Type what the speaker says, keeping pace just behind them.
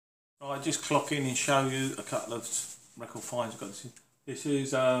I just clock in and show you a couple of record finds I've got. This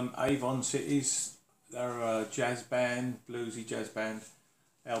is Avon Cities. They're a jazz band, bluesy jazz band.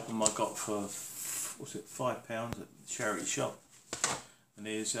 Album I got for, what's it, £5 at the charity shop. And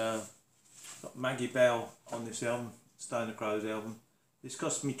there's got Maggie Bell on this album, Stoner Crows album. This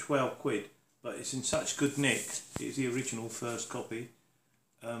cost me 12 quid, but it's in such good nick. It's the original first copy.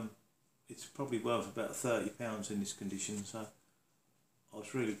 It's probably worth about £30 in this condition, so I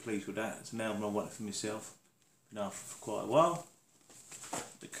was really pleased with that. It's an album I wanted for myself. Been after for quite a while.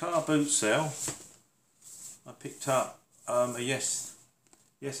 The Car Boot Sale, I picked up a Yes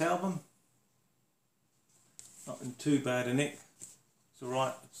album. Not in too bad a nick. It's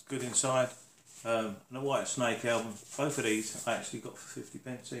alright, it's good inside. And a White Snake album. Both of these I actually got for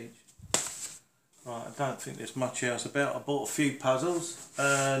 50p each. Right, I don't think there's much else about. I bought a few puzzles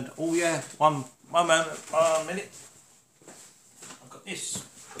and oh yeah, one minute. I've got this.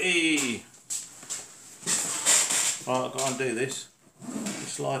 Hey. Right, I've got to undo this.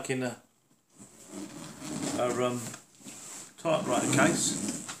 It's like in a typewriter case.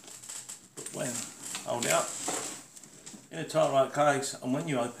 But when hold it up in a typewriter case, and when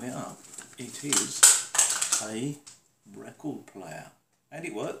you open it up, it is a record player, and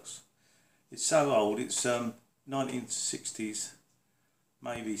it works. It's so old. It's 1960s,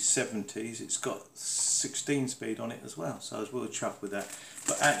 maybe 70s. It's got 16 speed on it as well, so I was well chuffed with that.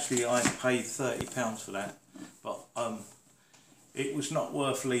 But actually, I paid £30 for that. But it was not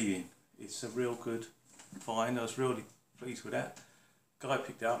worth leaving. It's a real good find. I was really pleased with that. Guy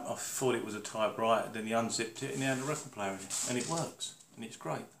picked it up. I thought it was a typewriter. Then he unzipped it and he had a record player in it, and it works, and it's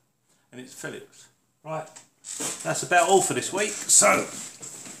great, and it's Philips. Right, that's about all for this week. So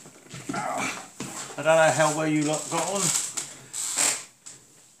I don't know how well you lot got on.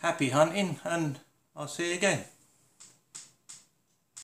 Happy hunting, and I'll see you again.